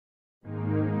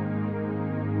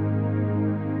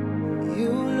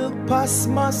look past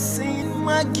my sin,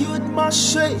 my guilt, my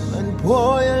shame, and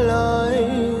pour your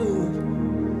life.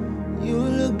 You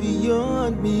look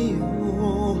beyond me,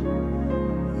 oh.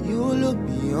 You look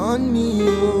beyond me,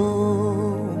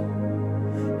 oh.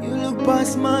 You look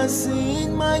past my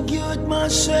sin, my guilt, my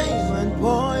shame, and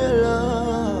pour your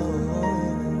love.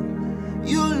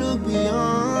 You look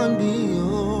beyond me,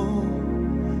 oh.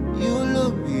 You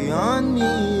look beyond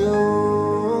me, oh.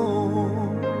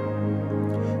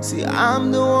 See,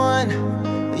 I'm the one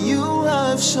you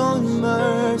have shown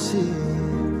mercy.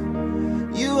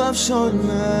 You have shown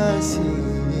mercy.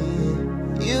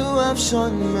 You have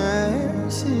shown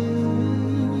mercy.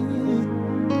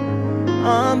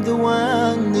 I'm the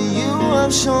one that you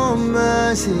have shown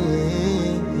mercy.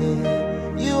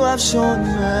 You have shown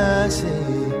mercy.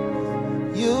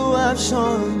 You have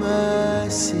shown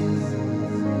mercy.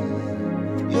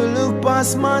 You look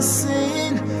past my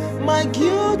sin, my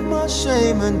guilt, my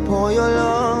shame, and pour your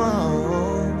love.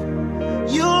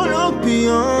 You look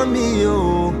beyond me,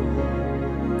 oh.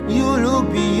 You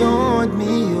look beyond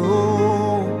me,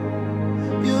 oh.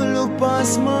 You look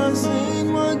past my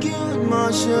sin, my guilt,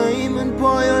 my shame, and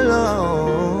pour your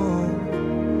love.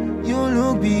 You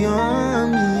look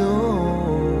beyond me, oh.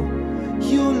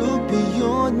 You look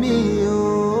beyond me, oh.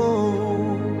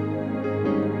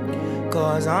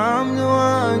 'Cause I'm the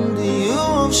one that you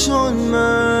have shown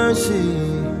mercy.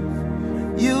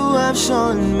 You have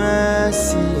shown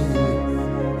mercy.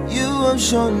 You have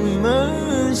shown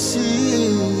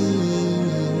mercy.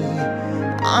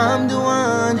 I'm the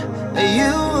one that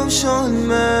you have shown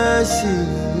mercy.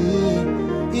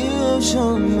 You have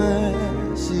shown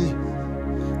mercy.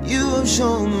 You have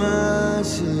shown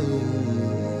mercy.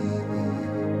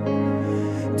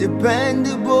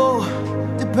 Dependable,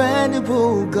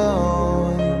 dependable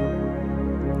God.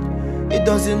 It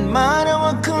doesn't matter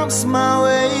what comes my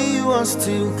way, you are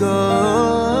still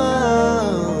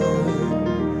God.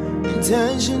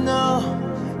 Intentional,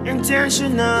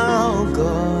 intentional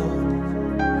God.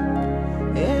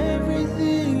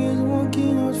 Everything is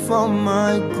working out for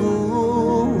my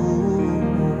good.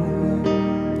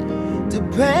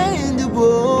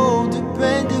 Dependable,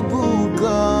 dependable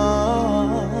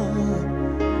God.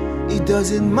 It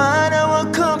doesn't matter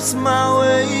what comes my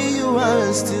way, you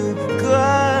are still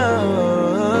God.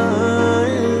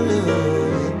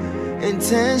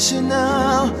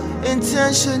 Intentional,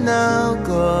 intentional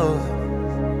God.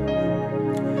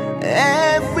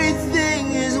 Everything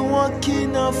is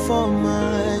working out for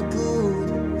my good,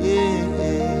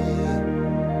 yeah.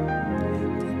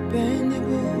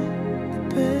 Dependable,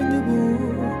 dependable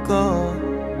God.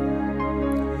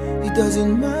 It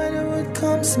doesn't matter what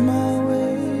comes my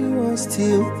way, you are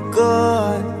still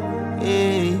God,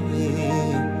 yeah.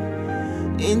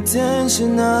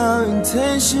 Intentional,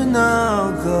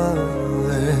 intentional God.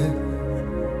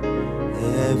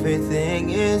 Everything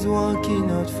is working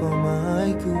out for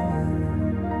my good.